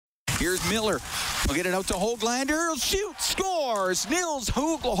Here's Miller. We'll get it out to Höglander. Shoot, scores. Nils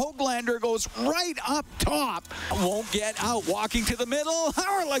Höglander goes right up top. Won't get out. Walking to the middle.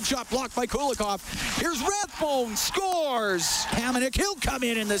 Our leg shot blocked by Kulikov. Here's Rathbone. Scores. Hamonic, he'll come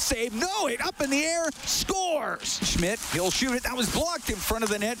in the save. No, it up in the air. Scores. Schmidt, he'll shoot it. That was blocked in front of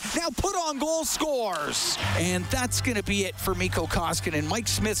the net. Now put on goal. Scores. And that's going to be it for Mikko Koskinen. Mike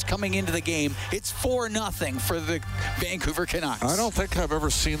Smith's coming into the game. It's 4-0 for the Vancouver Canucks. I don't think I've ever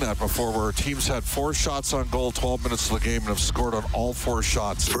seen that before, where teams had 4 shots on goal, 12 minutes of the game, and have scored on all 4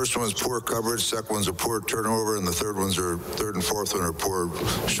 shots. First one was poor coverage, second one's a poor turnover, and the third and fourth one are poor,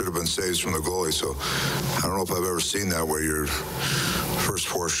 should have been saves from the goalie. So I don't know if I've ever seen that where your first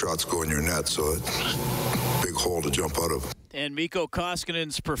 4 shots go in your net, so it's a big hole to jump out of. And Mikko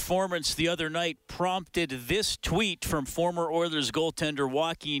Koskinen's performance the other night prompted this tweet from former Oilers goaltender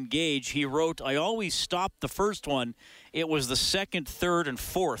Joaquin Gage. He wrote, "I always stopped the first one. It was the second, third, and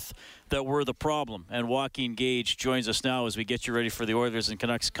fourth that were the problem." And Joaquin Gage joins us now as we get you ready for the Oilers and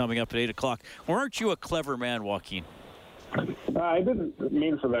Canucks coming up at 8 o'clock. Weren't you a clever man, Joaquin? I didn't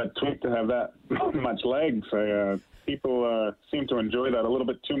mean for that tweet to have that much legs. People seem to enjoy that a little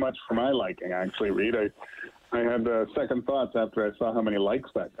bit too much for my liking, actually, Reed. I had second thoughts after I saw how many likes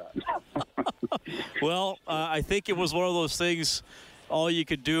that got. Well, I think it was one of those things, all you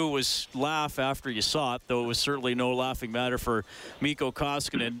could do was laugh after you saw it, though it was certainly no laughing matter for Mikko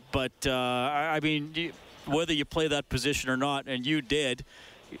Koskinen. But, I mean, whether you play that position or not, and you did,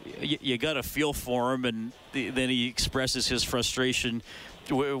 you got to feel for him, and then he expresses his frustration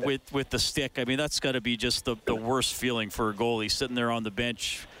with the stick. I mean, that's got to be just the worst feeling for a goalie, sitting there on the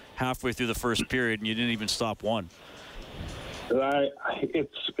bench halfway through the first period, and you didn't even stop one.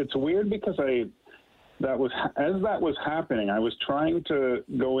 It's weird because as that was happening, I was trying to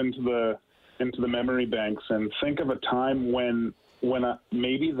go into the memory banks and think of a time when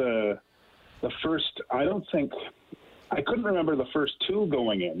maybe the first. I couldn't remember the first 2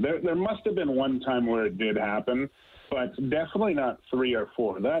 going in. There must have been one time where it did happen, but definitely not 3 or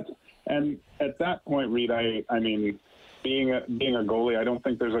 4. And at that point, Reed, I mean, being a goalie, I don't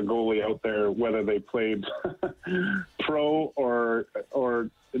think there's a goalie out there, whether they played pro or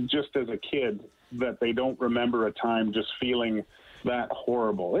just as a kid, that they don't remember a time just feeling that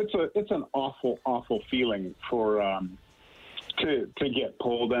horrible. It's an awful feeling for to get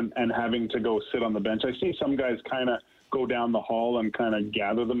pulled and having to go sit on the bench. I see some guys kind of go down the hall and kind of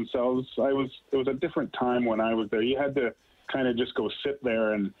gather themselves. It was a different time when I was there. You had to kind of just go sit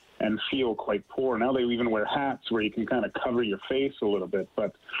there and feel quite poor. Now they even wear hats where you can kind of cover your face a little bit.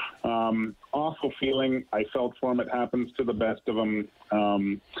 But awful feeling. I felt for him. It happens to the best of them.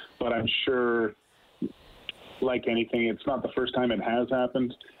 But I'm sure, like anything, it's not the first time it has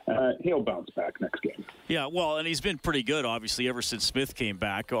happened. He'll bounce back next game. Yeah, well, and he's been pretty good, obviously, ever since Smith came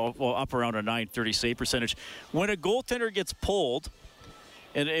back, up around a .930 save percentage. When a goaltender gets pulled,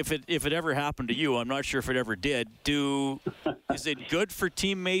 and if it ever happened to you, I'm not sure if it ever did, is it good for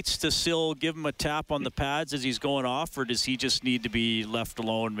teammates to still give him a tap on the pads as he's going off, or does he just need to be left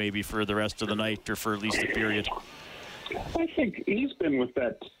alone maybe for the rest of the night or for at least a period? I think he's been with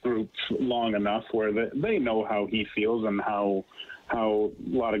that group long enough where they know how he feels and how a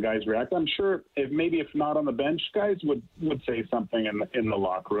lot of guys react. I'm sure if not on the bench, guys would say something in the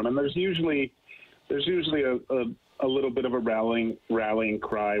locker room, and there's usually a little bit of a rallying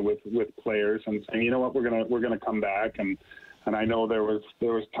cry with players and saying, you know what, we're gonna come back. And I know there was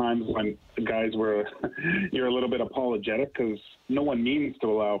times when the guys were you're a little bit apologetic because no one means to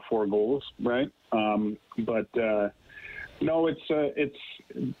allow 4 goals, right? No, it's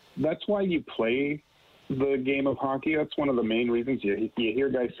that's why you play the game of hockey. That's one of the main reasons you hear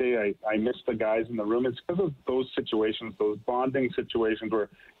guys say, I miss the guys in the room. It's because of those situations, those bonding situations where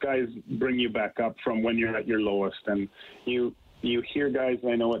guys bring you back up from when you're at your lowest. And you hear guys,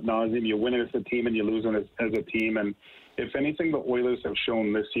 I know ad nauseum, you win it as a team and you lose it as a team. And if anything, the Oilers have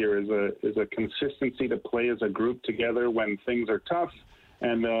shown this year is a consistency to play as a group together when things are tough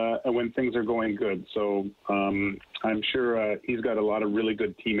and when things are going good. So I'm sure he's got a lot of really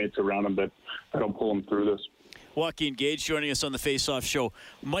good teammates around him that'll pull him through this. Joaquin Gage joining us on the Face-Off Show.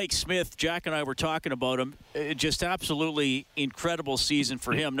 Mike Smith, Jack and I were talking about him. Just absolutely incredible season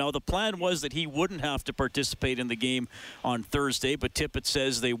for him. Now, the plan was that he wouldn't have to participate in the game on Thursday, but Tippett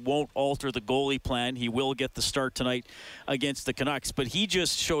says they won't alter the goalie plan. He will get the start tonight against the Canucks, but he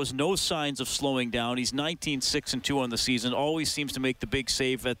just shows no signs of slowing down. He's 19-6-2 on the season, always seems to make the big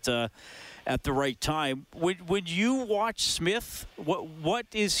save at the right time. Would you watch Smith? What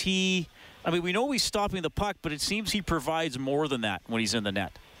is he... I mean, we know he's stopping the puck, but it seems he provides more than that when he's in the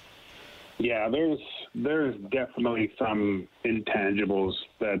net. Yeah, there's definitely some intangibles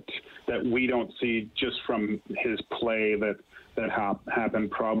that we don't see just from his play that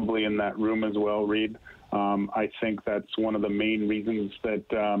happened probably in that room as well, Reed. I think that's one of the main reasons that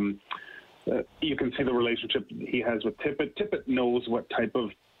you can see the relationship he has with Tippett. Tippett knows what type of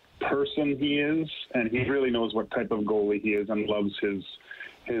person he is, and he really knows what type of goalie he is, and loves his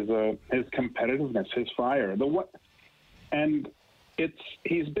competitiveness, his fire.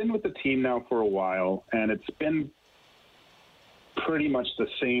 He's been with the team now for a while, and it's been pretty much the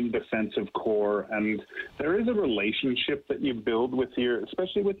same defensive core, and there is a relationship that you build with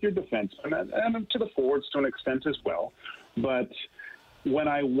especially with your defensemen, and to the forwards to an extent as well. But when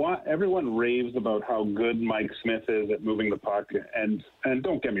everyone raves about how good Mike Smith is at moving the puck, and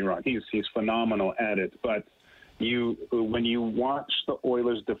don't get me wrong, he's phenomenal at it, but when you watch the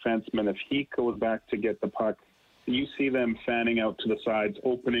Oilers defenseman, if he goes back to get the puck, you see them fanning out to the sides,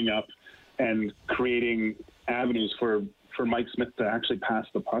 opening up, and creating avenues for Mike Smith to actually pass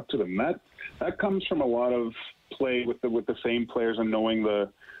the puck to them. That comes from a lot of play with the same players and knowing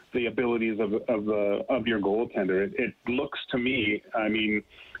the abilities of your goaltender. It looks to me, I mean,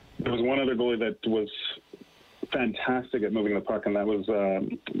 there was one other goalie that was fantastic at moving the puck, and that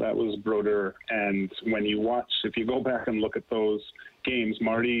was Brodeur. And if you go back and look at those games,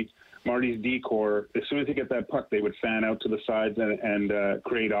 Marty's D-core, as soon as he get that puck, they would fan out to the sides and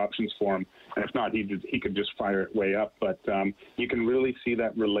create options for him. And if not, he could just fire it way up. But you can really see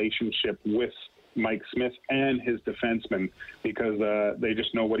that relationship with Mike Smith and his defensemen, because they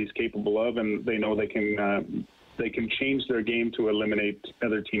just know what he's capable of, and they know they can change their game to eliminate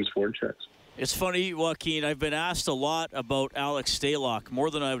other teams' forward checks. It's funny, Joaquin, I've been asked a lot about Alex Stalock, more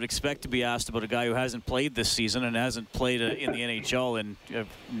than I would expect to be asked about a guy who hasn't played this season and hasn't played in the NHL in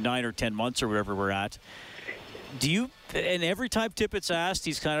 9 or 10 months or wherever we're at. And every time Tippett's asked,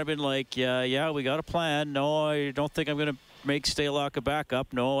 he's kind of been like, yeah, we got a plan. No, I don't think I'm going to make Stalock a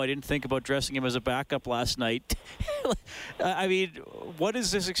backup. No, I didn't think about dressing him as a backup last night. I mean, what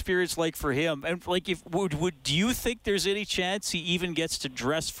is this experience like for him? And like, do you think there's any chance he even gets to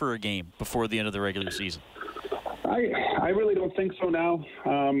dress for a game before the end of the regular season? I really don't think so now.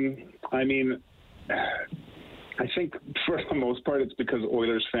 I mean, I think for the most part it's because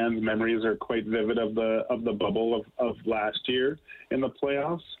Oilers fans' memories are quite vivid of the bubble of last year in the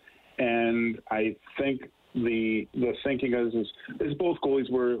playoffs, and I think the thinking is both goalies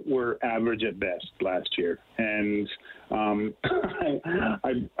were average at best last year, and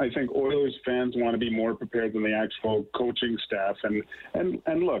I think Oilers fans want to be more prepared than the actual coaching staff.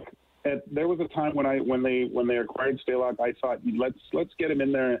 And look, there was a time when they acquired Stalock, I thought let's get him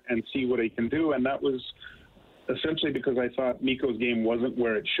in there and see what he can do, and that was essentially because I thought Mikko's game wasn't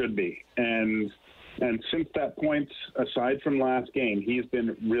where it should be, and since that point, aside from last game, he's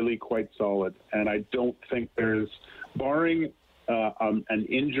been really quite solid. And I don't think there's, barring an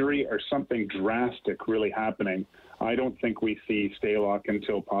injury or something drastic really happening, I don't think we see Stalock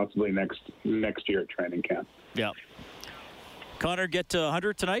until possibly next year at training camp. Yeah. Connor, get to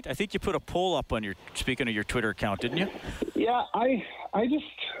 100 tonight? I think you put a poll up on speaking of your Twitter account, didn't you? Yeah, I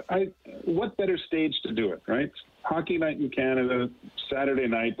what better stage to do it, right? Hockey night in Canada, Saturday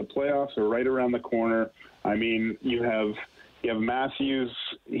night, the playoffs are right around the corner. I mean, you have Matthews.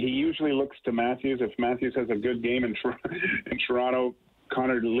 He usually looks to Matthews. If Matthews has a good game in Toronto,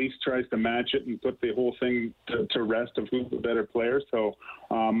 Connor at least tries to match it and put the whole thing to rest of who's the better player. So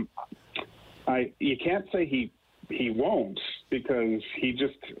you can't say he won't, because he's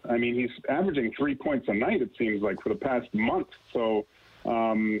averaging 3 points a night, it seems like, for the past month. So,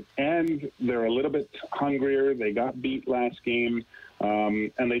 and they're a little bit hungrier. They got beat last game,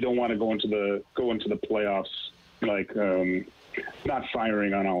 and they don't want to go into the playoffs like not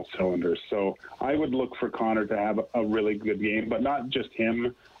firing on all cylinders. So I would look for Connor to have a really good game, but not just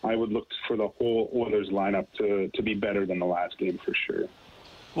him. I would look for the whole Oilers lineup to be better than the last game for sure.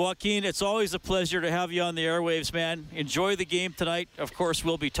 Joaquin, it's always a pleasure to have you on the airwaves, man. Enjoy the game tonight. Of course,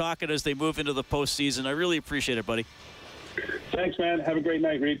 we'll be talking as they move into the postseason. I really appreciate it, buddy. Thanks, man. Have a great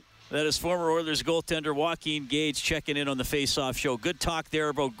night, Reed. That is former Oilers goaltender Joaquin Gage checking in on the Face-Off Show. Good talk there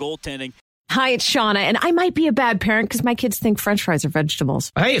about goaltending. Hi, it's Shauna, and I might be a bad parent because my kids think French fries are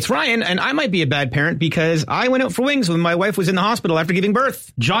vegetables. Hey, it's Ryan, and I might be a bad parent because I went out for wings when my wife was in the hospital after giving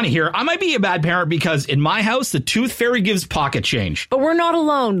birth. Johnny here. I might be a bad parent because in my house, the tooth fairy gives pocket change. But we're not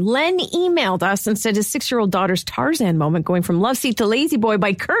alone. Len emailed us and said his 6-year-old daughter's Tarzan moment going from love seat to lazy boy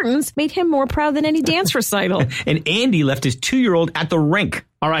by curtains made him more proud than any dance recital. And Andy left his 2-year-old at the rink.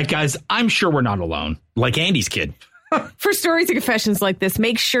 All right, guys, I'm sure we're not alone. Like Andy's kid. For stories and confessions like this,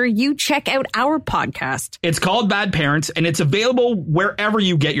 make sure you check out our podcast. It's called Bad Parents, and it's available wherever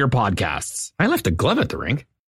you get your podcasts. I left a glove at the rink.